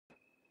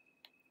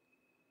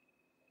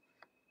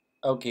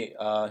Okay,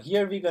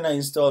 here we're gonna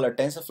install a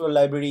TensorFlow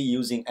library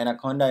using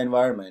Anaconda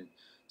environment.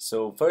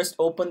 So first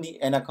open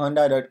the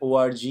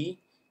anaconda.org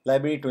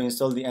library to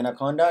install the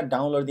Anaconda.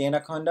 Download the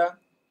Anaconda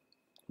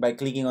by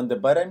clicking on the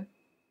button.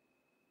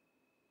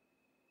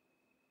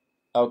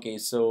 Okay,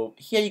 so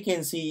here you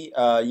can see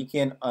you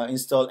can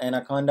install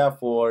Anaconda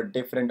for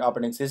different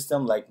operating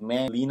system like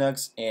Mac,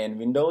 Linux, and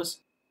Windows.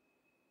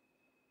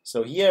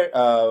 So here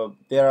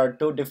there are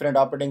two different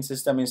operating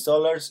system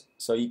installers.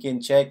 So you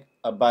can check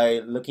by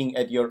looking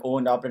at your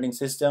own operating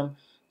system.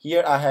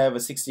 Here I have a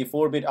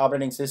 64-bit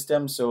operating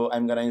system, so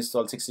I'm gonna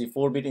install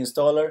 64-bit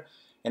installer,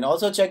 and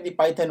also check the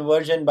Python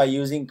version by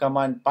using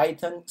command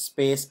python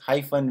space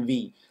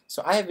 -v.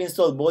 So I have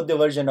installed both the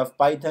version of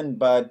Python,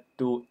 but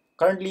to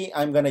currently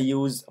I'm gonna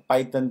use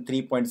Python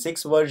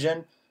 3.6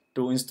 version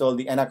to install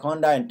the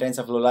Anaconda and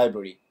TensorFlow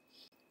library.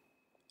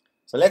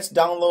 So let's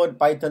download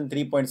Python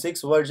 3.6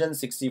 version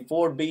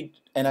 64-bit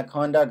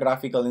Anaconda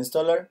graphical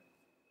installer.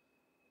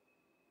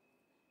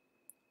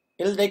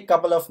 It'll take a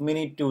couple of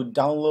minutes to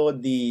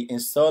download the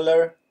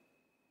installer.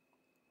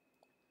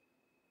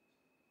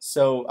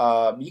 So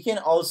you can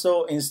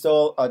also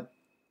install a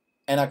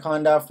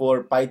Anaconda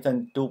for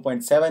Python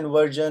 2.7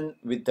 version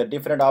with a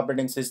different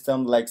operating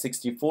system like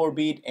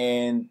 64-bit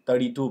and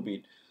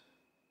 32-bit.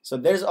 So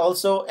there's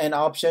also an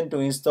option to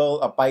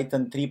install a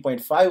Python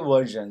 3.5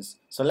 versions.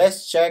 So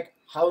let's check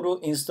how to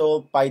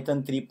install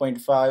Python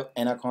 3.5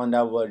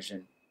 Anaconda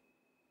version.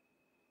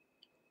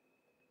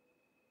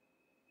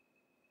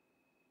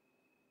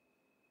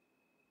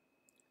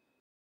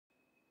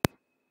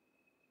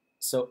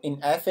 So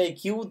in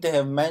FAQ, they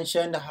have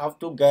mentioned how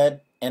to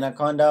get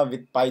Anaconda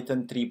with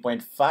Python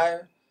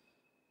 3.5.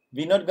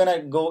 We're not gonna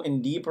go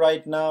in deep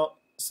right now,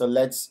 so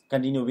let's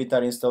continue with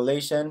our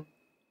installation.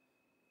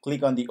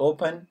 Click on the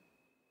open.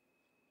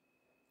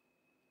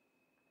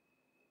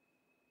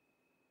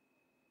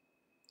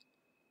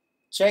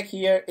 Check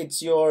here,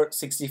 it's your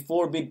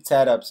 64-bit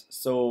setups.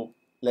 So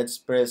let's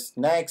press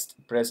next,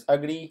 press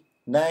agree,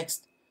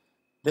 next.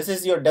 This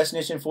is your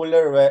destination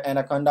folder where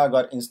Anaconda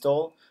got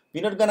installed.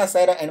 We're not gonna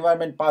set an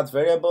environment path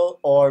variable,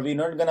 or we're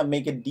not gonna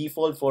make it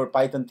default for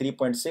Python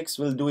 3.6.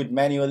 We'll do it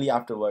manually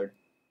afterward.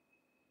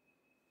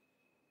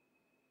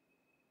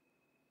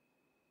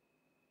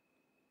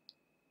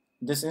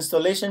 This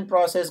installation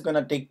process is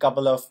gonna take a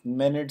couple of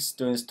minutes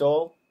to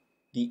install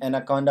the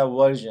Anaconda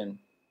version.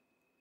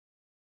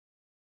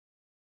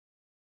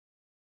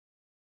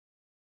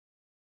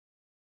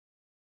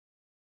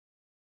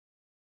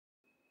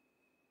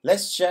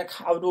 Let's check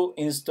how to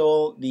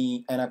install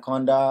the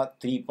Anaconda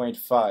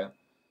 3.5.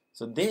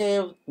 So they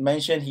have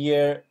mentioned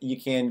here you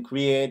can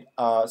create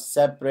a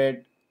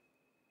separate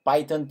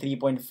Python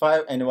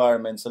 3.5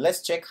 environment. So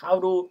let's check how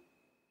to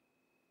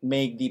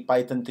make the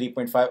Python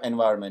 3.5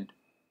 environment.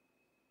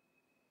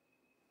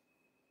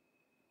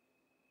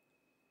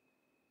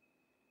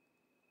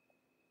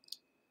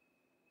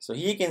 So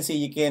here you can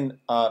see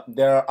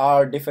there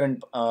are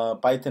different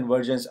Python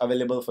versions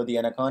available for the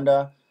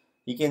Anaconda.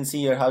 You can see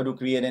here how to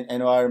create an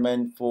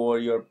environment for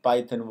your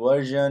Python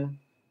version.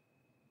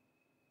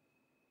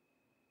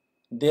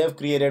 They have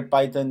created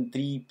Python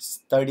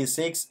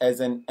 3.36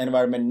 as an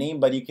environment name,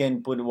 but you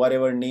can put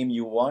whatever name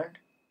you want.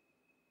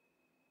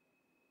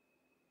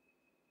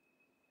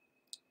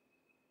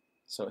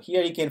 So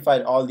here you can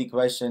find all the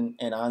question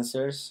and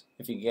answers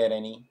if you get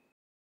any.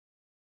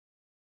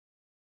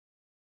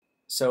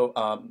 So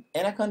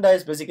Anaconda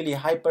is basically a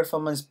high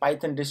performance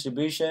Python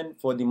distribution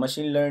for the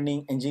machine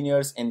learning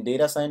engineers and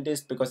data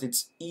scientists because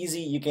it's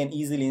easy. You can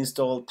easily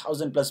install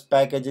 1,000+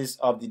 packages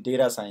of the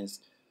data science.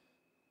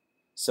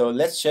 So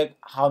let's check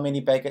how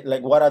many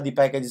what are the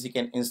packages you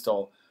can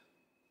install.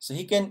 So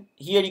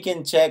here you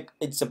can check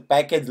it's a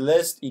package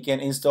list. You can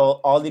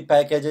install all the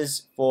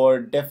packages for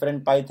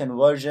different Python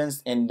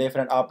versions and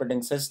different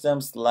operating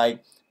systems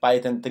like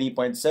Python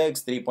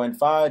 3.6,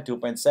 3.5,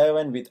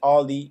 2.7 with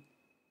all the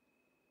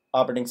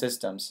operating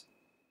systems.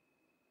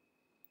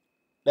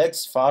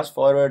 Let's fast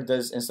forward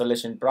this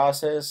installation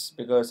process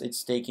because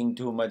it's taking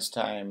too much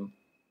time.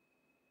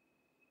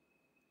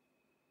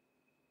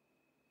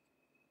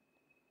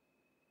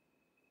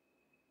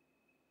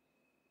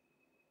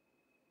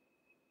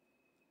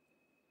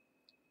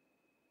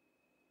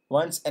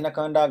 Once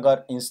Anaconda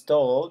got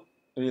installed,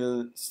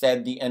 we'll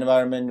set the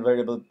environment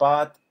variable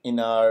path in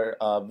our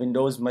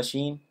Windows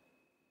machine,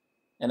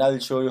 and I'll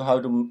show you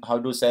how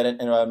to set an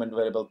environment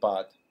variable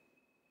path.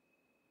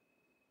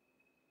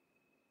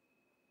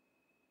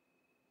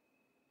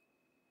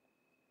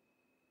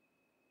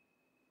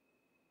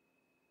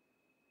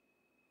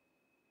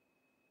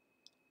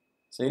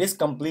 So it is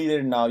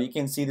completed now. You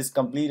can see this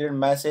completed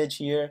message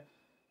here,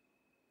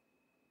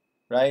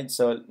 right?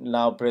 So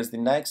now press the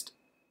next.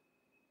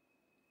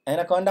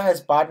 Anaconda has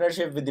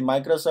partnership with the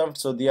Microsoft,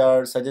 so they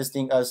are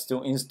suggesting us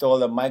to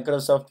install a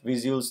Microsoft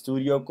Visual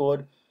Studio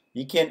Code.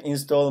 You can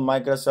install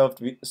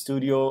Microsoft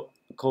Studio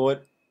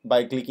Code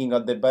by clicking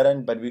on the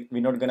button, but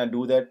we're not gonna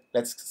do that.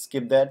 Let's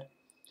skip that.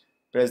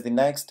 Press the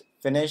next,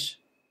 finish.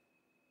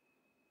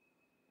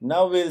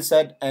 Now we'll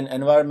set an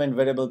environment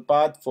variable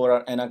path for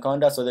our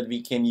Anaconda so that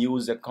we can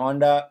use the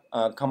conda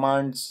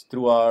commands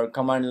through our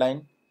command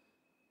line.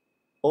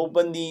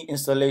 Open the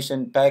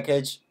installation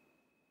package,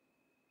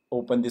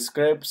 open the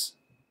scripts.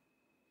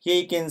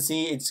 Here you can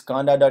see it's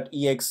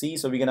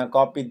conda.exe, so we're gonna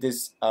copy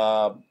this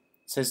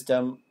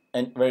system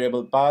and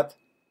variable path.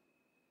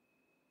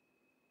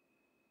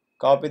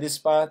 Copy this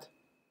path.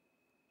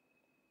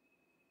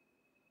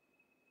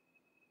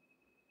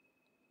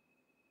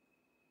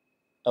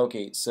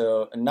 Okay,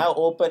 so now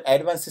open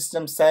advanced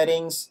system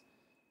settings.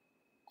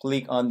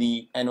 Click on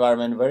the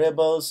environment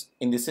variables.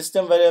 In the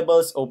system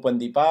variables, open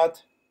the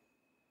path.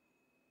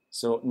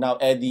 So now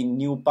add the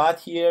new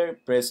path here,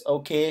 press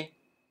OK,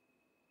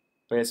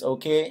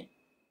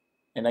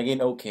 and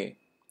again OK.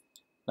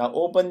 Now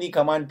open the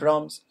command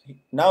prompts.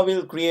 Now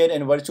we'll create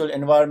a virtual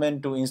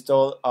environment to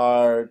install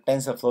our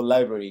TensorFlow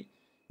library.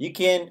 You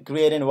can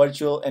create a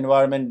virtual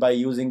environment by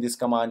using this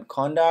command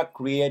conda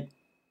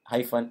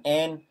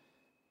create-n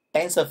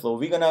TensorFlow.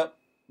 We're gonna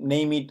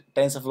name it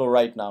TensorFlow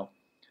right now.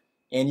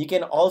 And you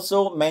can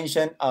also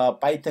mention a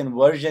Python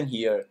version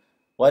here.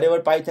 Whatever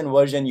Python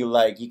version you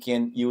like, you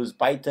can use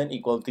Python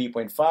equal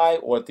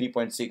 3.5 or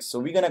 3.6. So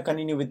we're gonna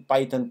continue with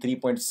Python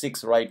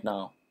 3.6 right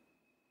now.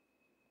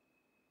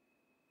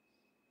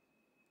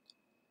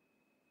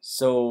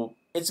 So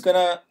it's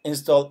gonna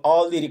install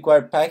all the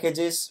required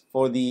packages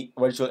for the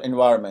virtual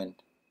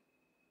environment.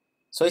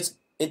 So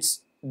it's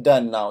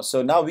done now.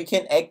 So now we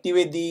can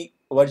activate the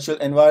virtual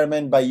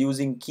environment by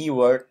using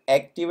keyword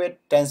activate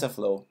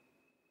TensorFlow.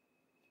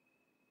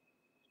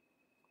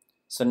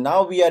 So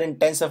now we are in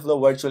TensorFlow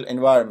virtual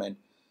environment.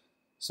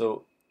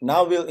 So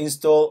now we'll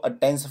install a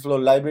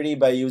TensorFlow library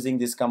by using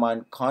this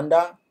command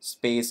conda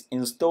space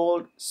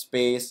installed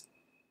space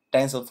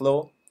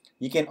TensorFlow.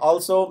 You can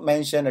also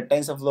mention a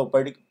TensorFlow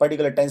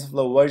particular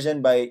TensorFlow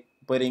version by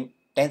putting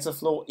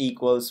TensorFlow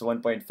equals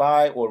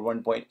 1.5 or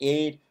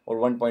 1.8 or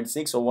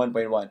 1.6 or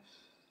 1.1.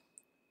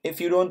 If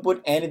you don't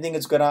put anything,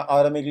 it's gonna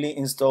automatically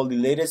install the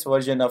latest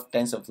version of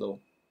TensorFlow.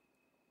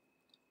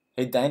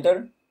 Hit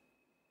enter.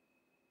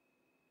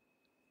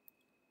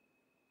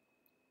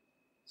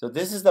 So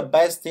this is the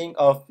best thing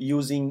of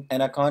using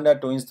Anaconda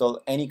to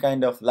install any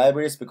kind of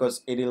libraries,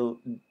 because it will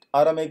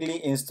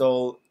automatically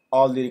install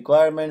all the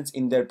requirements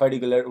in their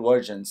particular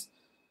versions.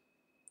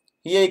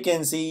 Here you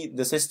can see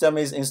the system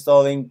is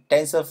installing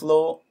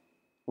TensorFlow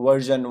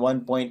version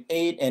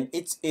 1.8, and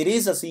it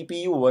is a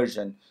CPU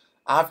version.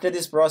 After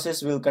this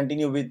process, we'll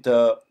continue with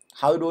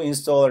how to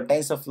install a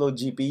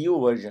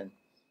TensorFlow-gpu version.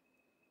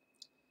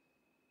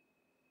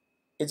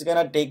 It's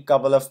gonna take a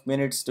couple of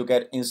minutes to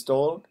get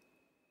installed.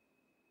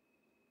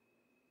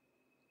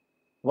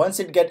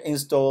 Once it gets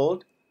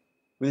installed,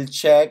 we'll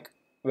check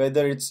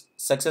whether it's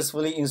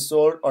successfully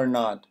installed or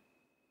not.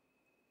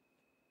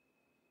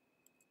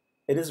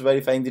 It is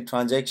verifying the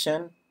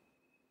transaction.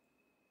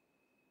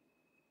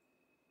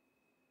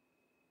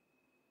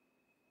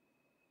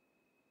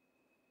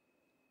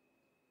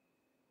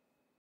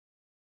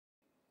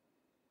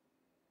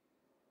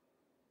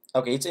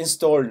 Okay, it's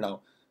installed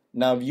now.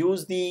 Now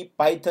use the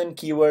Python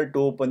keyword to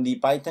open the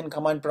Python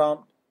command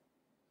prompt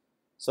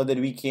so that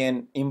we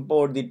can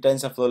import the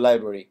TensorFlow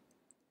library.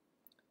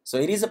 So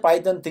it is a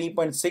Python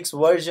 3.6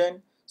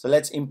 version. So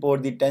let's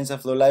import the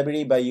TensorFlow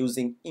library by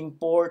using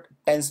import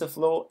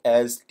TensorFlow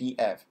as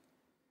tf.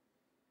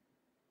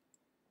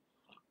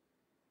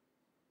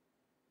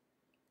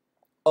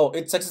 Oh,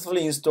 it's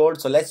successfully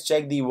installed. So let's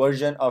check the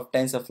version of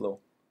TensorFlow.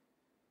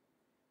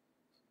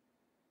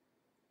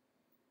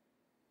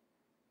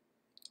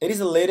 It is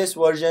the latest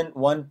version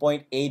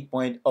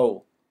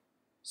 1.8.0.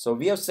 So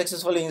we have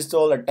successfully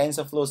installed a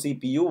TensorFlow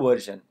CPU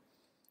version.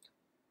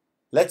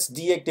 Let's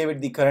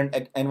deactivate the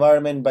current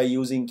environment by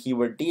using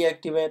keyword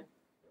deactivate.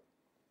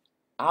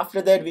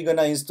 After that, we're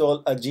gonna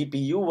install a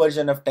GPU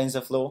version of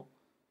TensorFlow.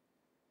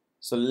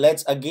 So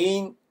let's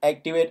again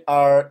activate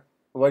our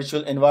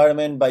virtual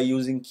environment by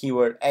using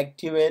keyword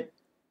activate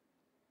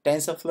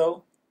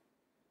TensorFlow.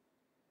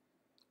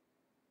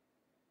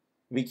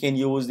 We can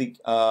use the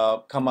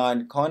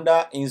command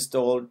conda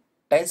install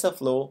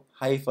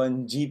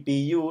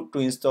TensorFlow-gpu to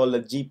install the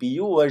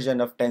GPU version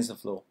of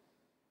TensorFlow.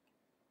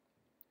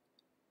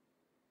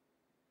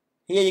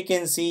 Here you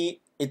can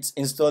see it's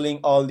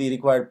installing all the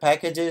required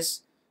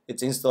packages.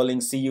 It's installing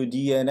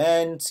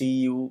CUDNN,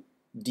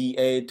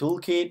 CUDA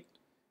toolkit,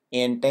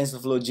 and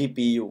TensorFlow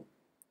GPU.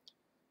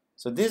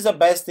 So this is the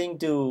best thing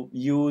to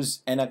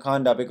use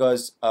Anaconda,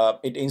 because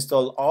it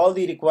installs all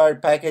the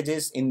required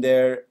packages in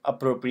their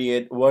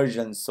appropriate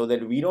versions, so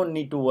that we don't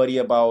need to worry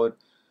about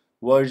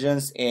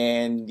versions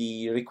and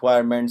the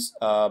requirements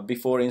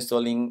before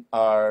installing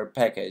our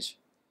package.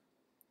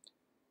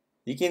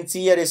 You can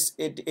see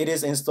it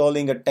is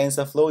installing a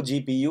TensorFlow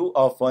GPU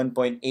of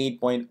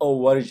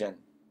 1.8.0 version.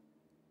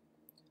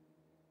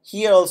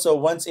 Here also,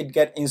 once it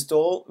gets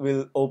installed,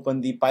 we'll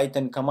open the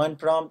Python command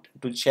prompt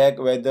to check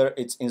whether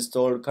it's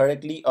installed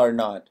correctly or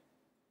not.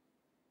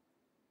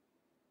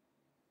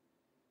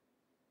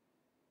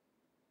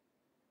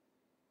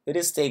 It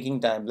is taking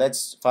time.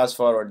 Let's fast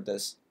forward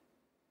this.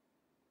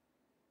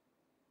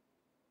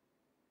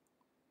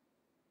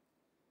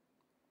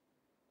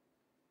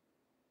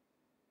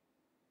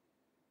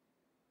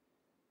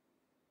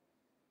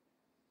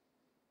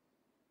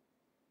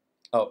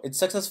 Oh, it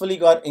successfully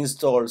got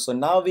installed. So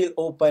now we'll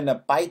open a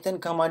Python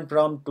command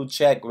prompt to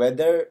check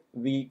whether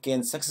we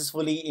can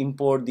successfully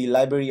import the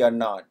library or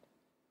not.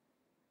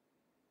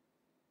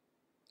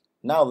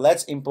 Now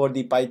let's import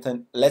the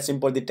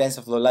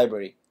TensorFlow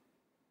library.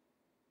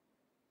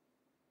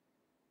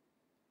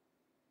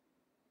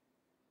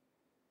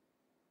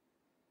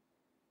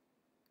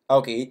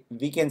 Okay,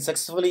 we can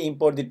successfully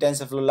import the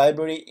TensorFlow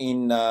library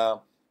in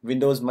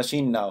Windows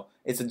machine now.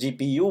 It's a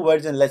GPU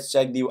version. Let's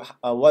check the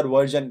what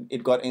version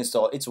it got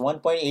installed. It's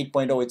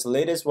 1.8.0. It's the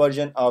latest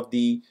version of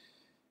the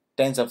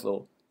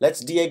TensorFlow.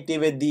 Let's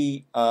deactivate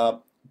the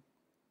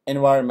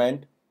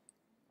environment.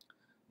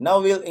 Now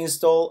we'll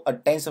install a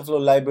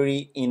TensorFlow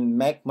library in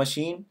Mac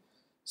machine.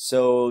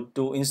 So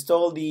to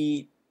install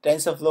the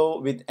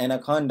TensorFlow with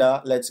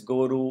Anaconda, let's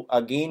go to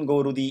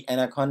the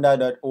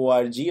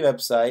anaconda.org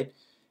website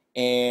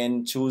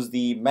and choose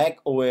the Mac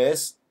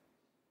OS.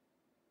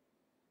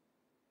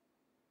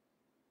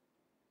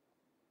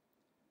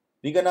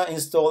 We're gonna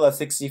install a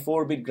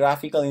 64-bit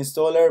graphical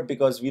installer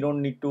because we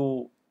don't need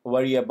to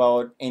worry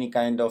about any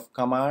kind of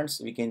commands.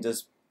 We can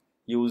just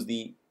use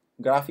the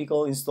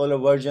graphical installer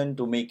version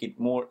to make it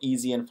more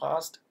easy and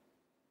fast.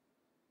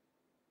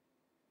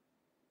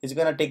 It's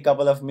gonna take a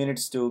couple of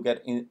minutes to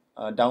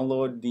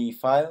download the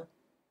file.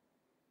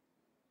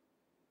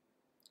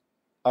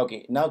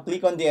 Okay, now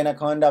click on the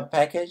Anaconda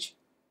package.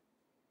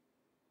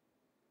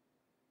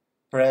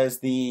 Press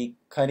the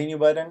continue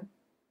button.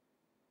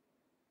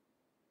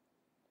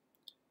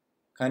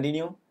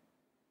 Continue.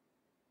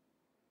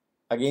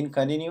 Again,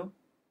 continue.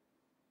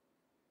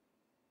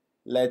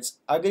 Let's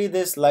agree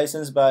this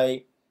license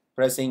by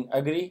pressing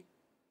agree.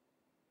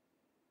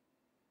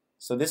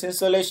 So this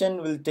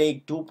installation will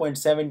take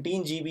 2.17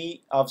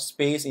 GB of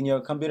space in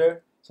your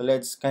computer. So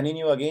let's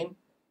continue again.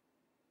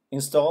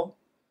 Install.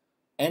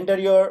 Enter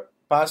your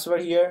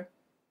password here.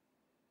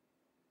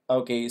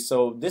 Okay,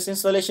 so this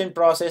installation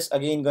process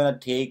again gonna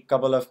take a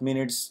couple of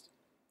minutes.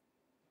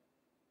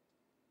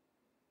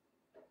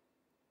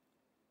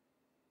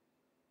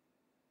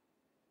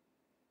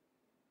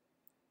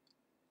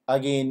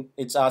 Again,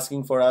 it's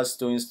asking for us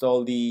to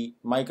install the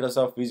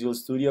Microsoft Visual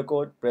Studio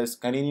Code. Press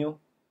continue.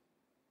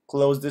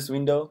 Close this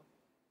window.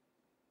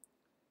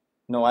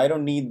 No, I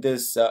don't need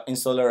this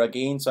installer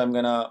again, so I'm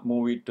gonna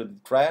move it to the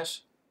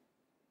trash.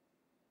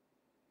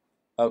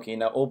 Okay,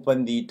 now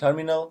open the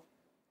terminal.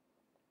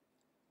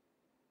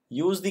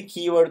 Use the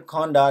keyword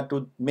conda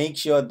to make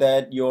sure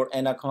that your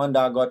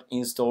Anaconda got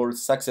installed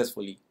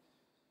successfully.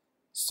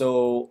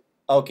 So,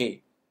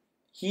 okay,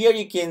 here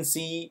you can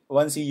see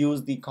once you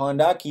use the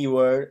conda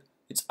keyword,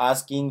 it's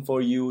asking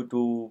for you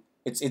to,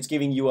 it's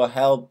giving you a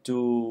help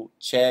to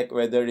check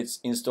whether it's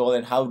installed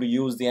and how to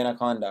use the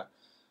Anaconda.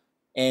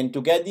 And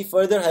to get the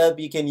further help,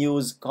 you can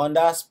use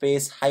conda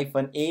space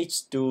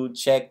 -h to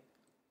check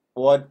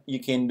what you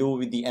can do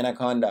with the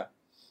Anaconda.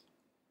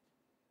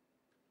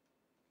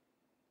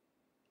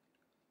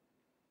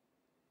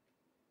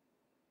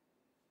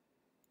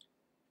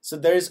 So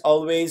there is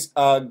always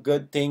a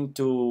good thing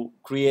to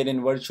create a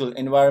virtual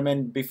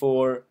environment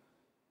before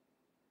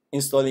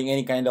installing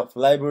any kind of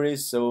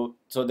libraries, so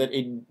that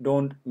it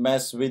don't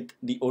mess with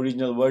the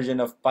original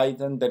version of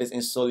Python that is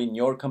installed in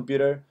your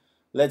computer.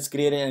 Let's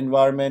create an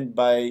environment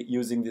by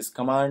using this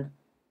command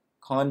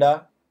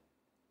conda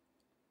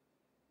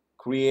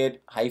create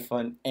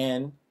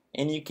 -n,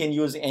 and you can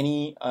use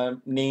any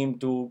name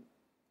to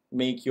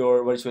make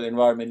your virtual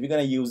environment. We're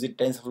gonna use it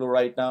TensorFlow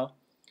right now,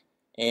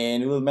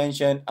 and we will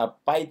mention a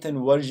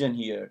Python version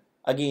here.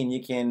 Again,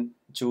 you can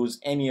choose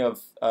any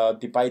of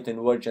the Python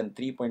version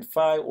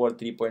 3.5 or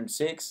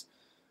 3.6,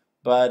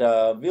 but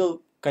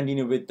we'll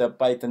continue with the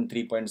Python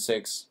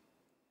 3.6.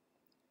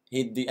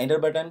 Hit the enter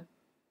button.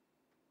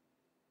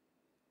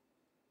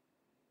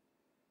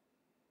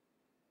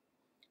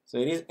 So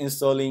it is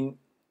installing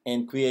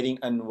and creating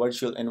a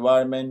virtual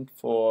environment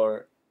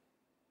for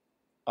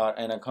our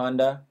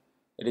Anaconda.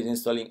 It is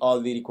installing all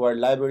the required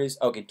libraries.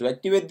 Okay, to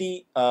activate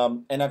the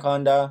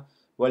Anaconda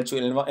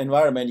virtual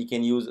environment, you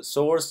can use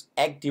source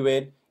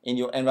activate in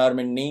your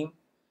environment name.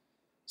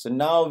 So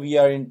now we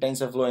are in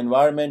TensorFlow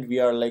environment. We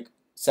are like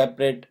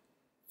separate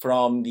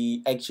from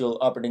the actual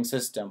operating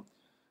system.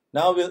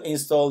 Now we'll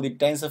install the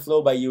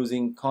TensorFlow by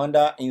using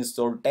conda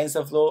install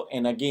TensorFlow,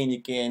 and again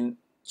you can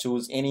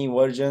choose any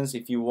versions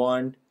if you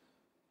want,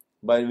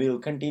 but we'll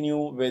continue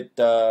with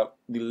the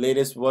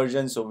latest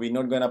version, so we're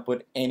not gonna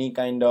put any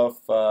kind of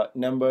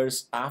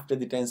numbers after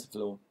the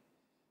TensorFlow.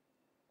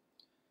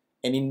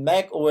 And in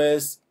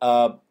macOS,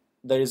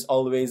 there is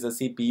always a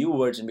CPU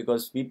version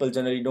because people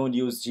generally don't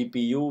use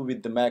GPU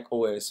with the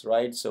macOS,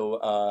 right?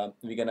 So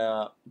we're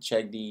gonna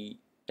check the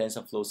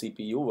TensorFlow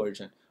CPU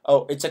version.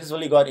 Oh, it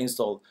successfully got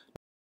installed.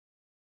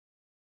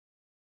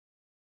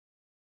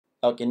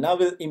 Okay, now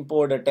we'll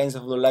import a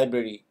TensorFlow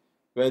library,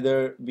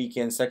 whether we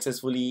can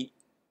successfully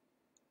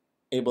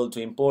able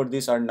to import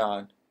this or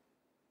not.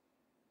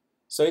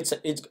 So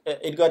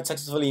it got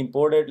successfully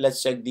imported.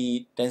 Let's check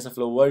the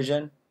TensorFlow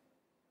version.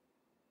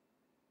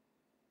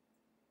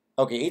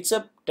 Okay, it's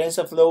a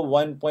TensorFlow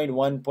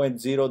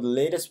 1.1.0, the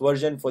latest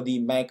version for the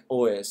Mac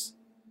OS.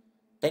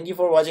 Thank you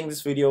for watching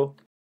this video.